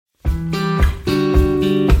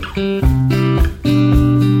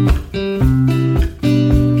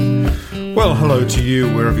Hello to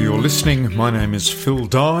you wherever you're listening. My name is Phil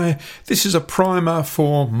Dye. This is a primer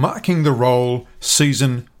for Marking the Role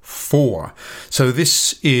Season 4. So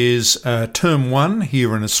this is Term 1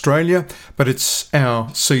 here in Australia, but it's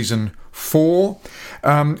our Season 4.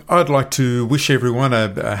 I'd like to wish everyone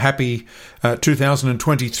a happy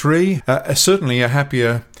 2023, certainly a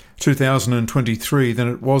happier 2023 than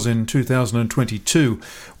it was in 2022,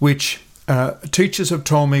 which teachers have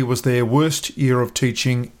told me was their worst year of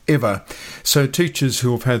teaching ever. So teachers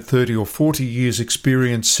who have had 30 or 40 years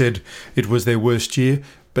experience said it was their worst year,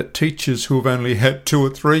 but teachers who have only had 2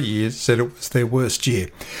 or 3 years said it was their worst year.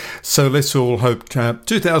 So let's all hope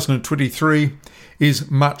 2023 is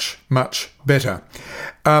much, much better.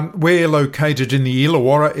 We're located in the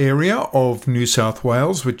Illawarra area of New South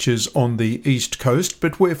Wales, which is on the east coast,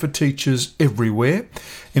 but we're for teachers everywhere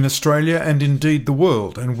in Australia and indeed the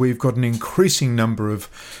world. And we've got an increasing number of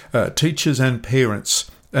teachers and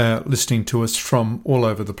parents listening to us from all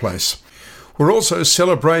over the place. We're also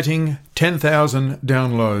celebrating 10,000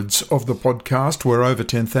 downloads of the podcast. We're over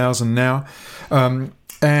 10,000 now. And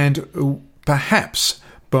perhaps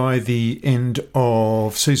by the end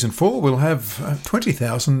of Season 4, we'll have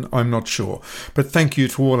 20,000, I'm not sure. But thank you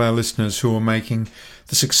to all our listeners who are making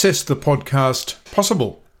the success of the podcast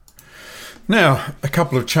possible. Now, a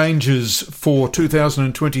couple of changes for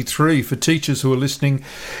 2023 for teachers who are listening.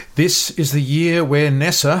 This is the year where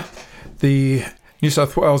NESA, the New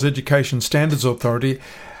South Wales Education Standards Authority,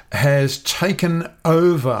 has taken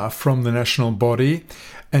over from the national body,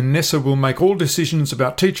 and NESA will make all decisions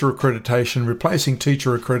about teacher accreditation, replacing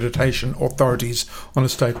teacher accreditation authorities on a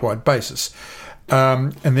statewide basis.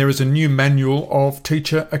 And there is a new manual of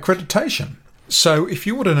teacher accreditation. So if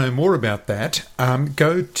you want to know more about that,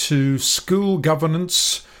 go to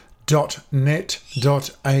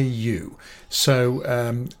schoolgovernance.net.au.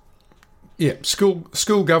 So,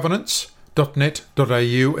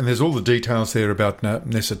 schoolgovernance.net.au, and there's all the details there about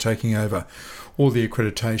NESA taking over all the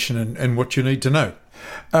accreditation and what you need to know.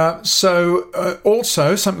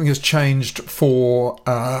 Also, something has changed for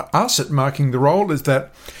us at Marking the Role is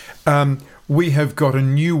that we have got a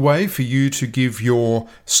new way for you to give your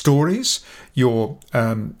stories, your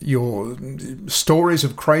stories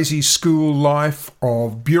of crazy school life,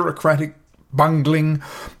 of bureaucratic bungling,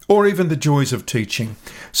 or even the joys of teaching.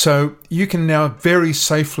 So you can now very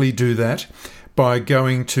safely do that by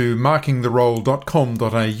going to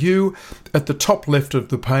markingtherole.com.au. At the top left of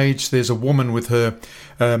the page, there's a woman with her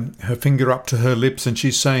finger up to her lips, and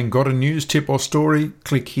she's saying, "Got a news tip or story?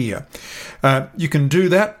 Click here." You can do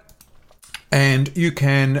that, and you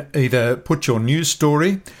can either put your news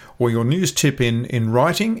story or your news tip in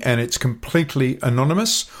writing, and it's completely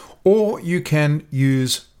anonymous, or you can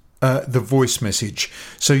use the voice message.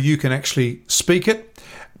 So you can actually speak it.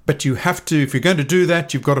 But you have to, if you're going to do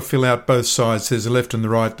that, you've got to fill out both sides. There's the left and the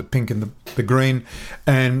right, the pink and the green,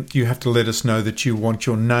 and you have to let us know that you want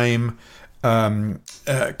your name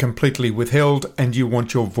completely withheld and you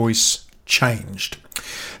want your voice changed.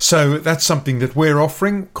 So that's something that we're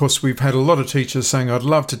offering. Of course, we've had a lot of teachers saying, "I'd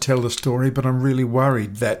love to tell the story, but I'm really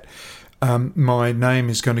worried that my name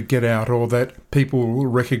is going to get out or that people will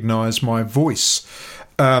recognise my voice."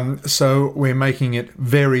 So we're making it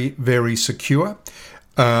very, very secure.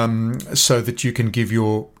 So that you can give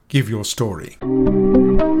your story.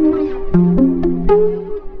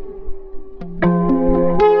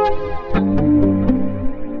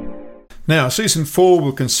 Now, Season 4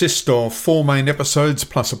 will consist of 4 main episodes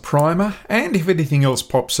plus a primer, and if anything else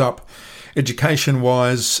pops up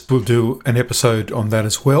education-wise, we'll do an episode on that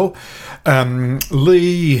as well.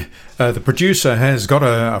 Lee, the producer, has got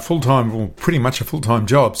a full-time, well, pretty much a full-time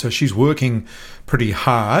job, so she's working pretty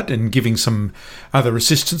hard and giving some other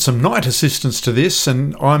assistance, some night assistance to this,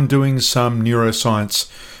 and I'm doing some neuroscience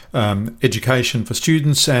education for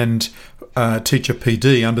students and teacher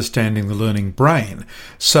PD, understanding the learning brain.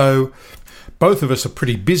 So both of us are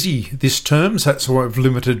pretty busy this term, so that's why I've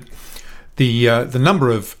limited the number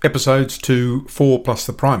of episodes to 4 plus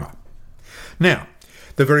the primer. Now,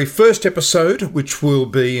 the very first episode, which will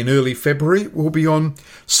be in early February, will be on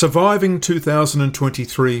surviving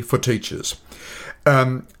 2023 for teachers.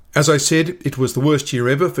 As I said, it was the worst year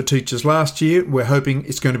ever for teachers last year. We're hoping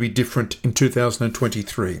it's going to be different in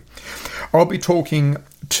 2023. I'll be talking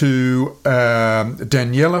to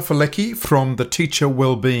Daniela Falecki from the Teacher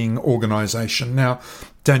Wellbeing Organisation. Now,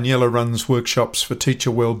 Daniela runs workshops for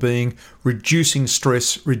teacher wellbeing, reducing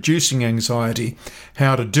stress, reducing anxiety,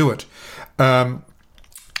 how to do it. And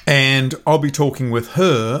I'll be talking with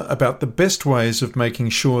her about the best ways of making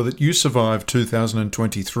sure that you survive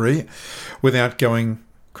 2023 without going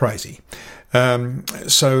crazy.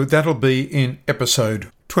 So that'll be in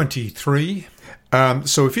episode 23.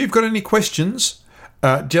 So if you've got any questions,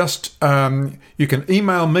 you can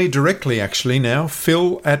email me directly actually now,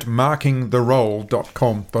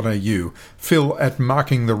 phil@markingtherole.com.au,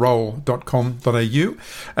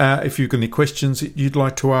 phil@markingtherole.com.au. If you've got any questions that you'd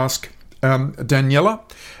like to ask Daniela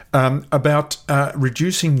about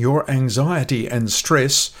reducing your anxiety and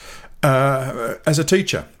stress as a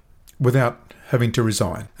teacher without having to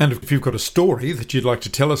resign. And if you've got a story that you'd like to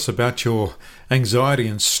tell us about your anxiety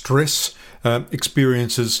and stress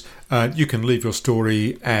experiences, you can leave your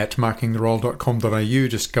story at markingtherole.com.au.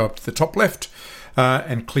 Just go up to the top left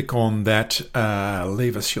and click on that.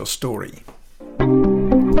 Leave us your story.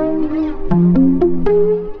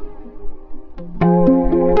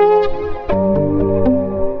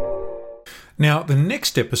 Now, the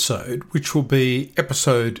next episode, which will be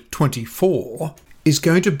episode 24, is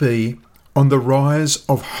going to be on the rise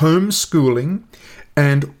of homeschooling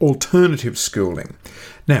and alternative schooling.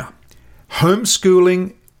 Now,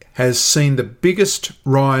 homeschooling has seen the biggest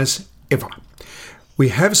rise ever. We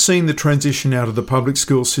have seen the transition out of the public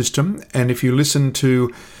school system, and if you listen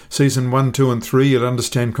to season 1, 2 and 3, you'll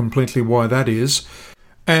understand completely why that is.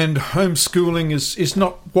 And homeschooling is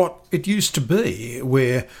not what it used to be,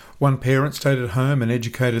 where one parent stayed at home and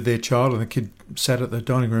educated their child and the kid sat at the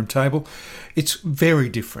dining room table. It's very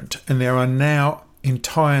different, and there are now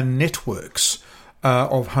entire networks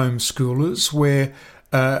of homeschoolers where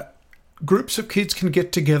groups of kids can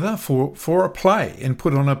get together for a play and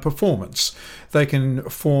put on a performance. They can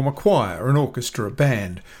form a choir, an orchestra, a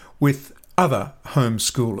band with other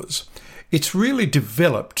homeschoolers. It's really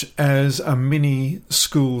developed as a mini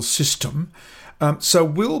school system. So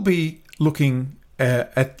we'll be looking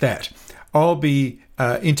at that. I'll be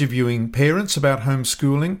interviewing parents about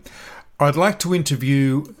homeschooling. I'd like to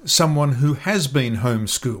interview someone who has been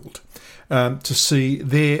homeschooled to see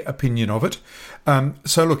their opinion of it.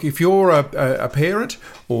 So look, if you're a parent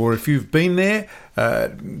or if you've been there,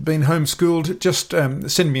 been homeschooled, just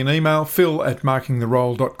send me an email,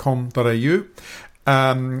 phil@markingtherole.com.au,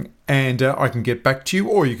 and I can get back to you,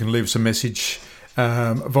 or you can leave us a message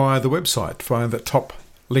via the website, via the top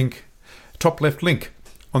left link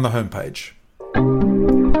on the homepage.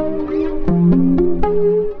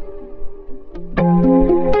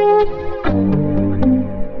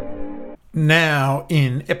 Now,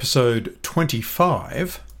 in episode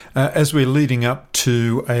 25, as we're leading up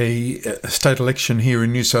to a state election here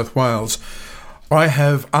in New South Wales, I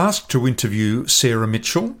have asked to interview Sarah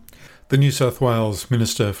Mitchell, the New South Wales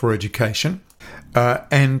Minister for Education,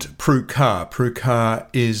 and Prue Car. Prue Car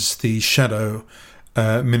is the Shadow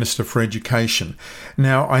Minister for Education.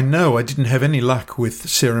 Now, I know I didn't have any luck with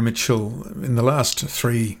Sarah Mitchell in the last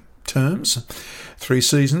 3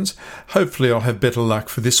 seasons. Hopefully I'll have better luck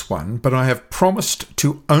for this one, but I have promised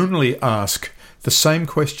to only ask the same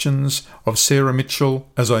questions of Sarah Mitchell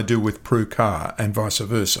as I do with Prue Car, and vice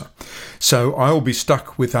versa. So I will be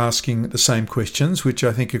stuck with asking the same questions, which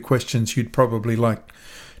I think are questions you'd probably like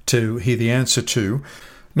to hear the answer to.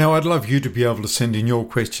 Now, I'd love you to be able to send in your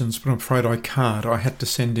questions, but I'm afraid I can't. I had to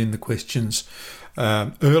send in the questions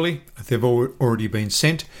early. They've already been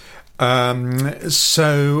sent.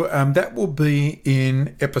 So that will be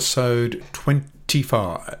in episode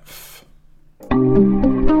 25.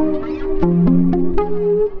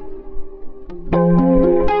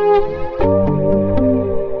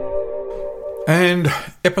 And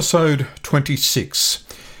episode 26,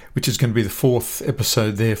 which is going to be the 4th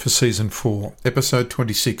episode there for season 4. Episode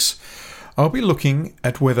 26, I'll be looking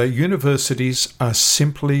at whether universities are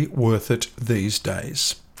simply worth it these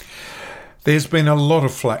days. There's been a lot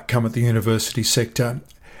of flack come at the university sector.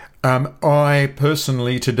 I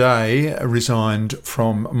personally today resigned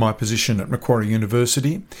from my position at Macquarie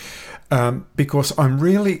University because I'm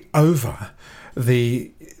really over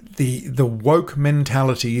the woke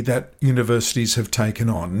mentality that universities have taken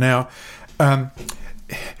on. Now,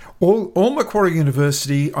 all Macquarie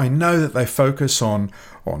University, I know that they focus on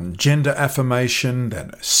gender affirmation,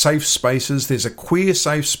 that safe spaces. There's a queer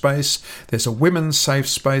safe space, there's a women's safe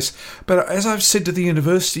space. But as I've said to the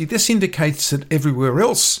university, this indicates that everywhere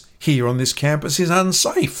else here on this campus is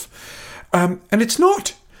unsafe. And it's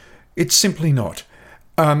not. It's simply not.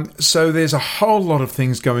 So there's a whole lot of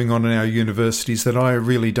things going on in our universities that I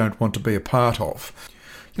really don't want to be a part of.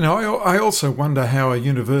 You know, I also wonder how a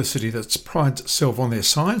university that prides itself on their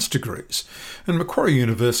science degrees, and Macquarie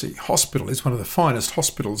University Hospital is one of the finest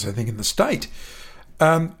hospitals, I think, in the state,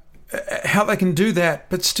 how they can do that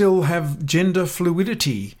but still have gender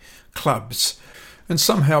fluidity clubs and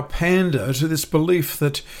somehow pander to this belief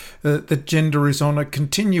that gender is on a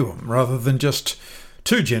continuum rather than just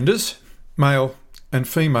 2 genders, male and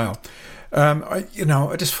female. I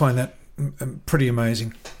just find that pretty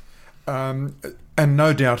amazing. And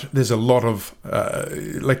no doubt there's a lot of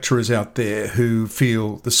lecturers out there who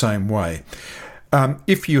feel the same way.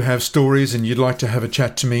 If you have stories and you'd like to have a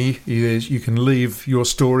chat to me, you can leave your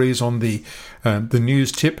stories on the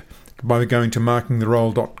news tip by going to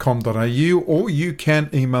markingtherole.com.au, or you can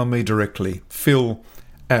email me directly,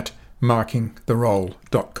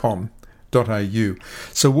 phil@markingtherole.com.au.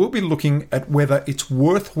 So we'll be looking at whether it's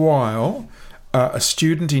worthwhile a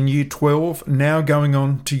student in Year 12 now going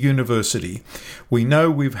on to university. We know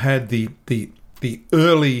we've had the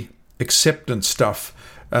early acceptance stuff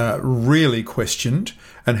really questioned,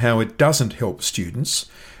 and how it doesn't help students.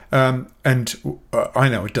 I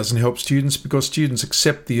know it doesn't help students because students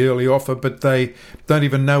accept the early offer, but they don't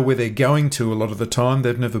even know where they're going to a lot of the time.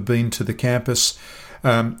 They've never been to the campus,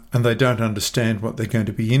 and they don't understand what they're going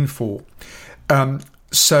to be in for.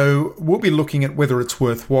 So we'll be looking at whether it's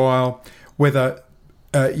worthwhile, whether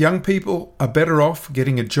young people are better off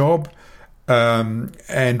getting a job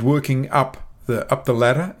and working up the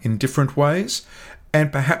ladder in different ways,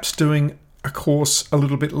 and perhaps doing a course a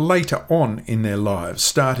little bit later on in their lives,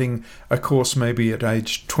 starting a course maybe at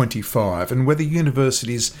age 25, and whether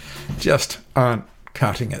universities just aren't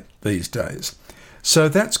cutting it these days. So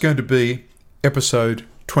that's going to be episode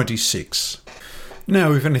 26.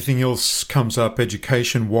 Now, if anything else comes up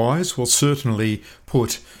education-wise, we'll certainly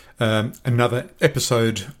put another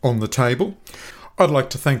episode on the table. I'd like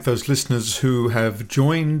to thank those listeners who have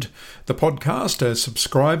joined the podcast as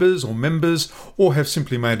subscribers or members, or have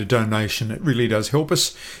simply made a donation. It really does help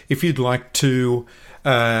us. If you'd like to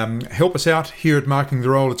help us out here at Marking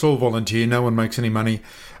the Role, it's all volunteer, no one makes any money.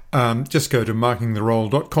 Just go to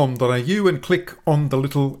markingtherole.com.au and click on the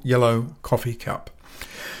little yellow coffee cup.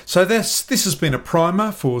 So this has been a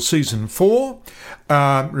primer for Season 4.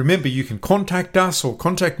 Remember, you can contact us or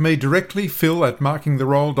contact me directly,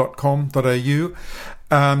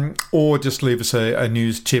 phil@markingtherole.com.au, or just leave us a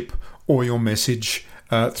news tip or your message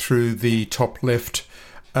through the top left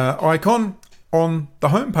icon on the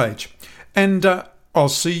homepage. And I'll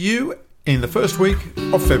see you in the first week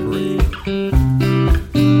of February.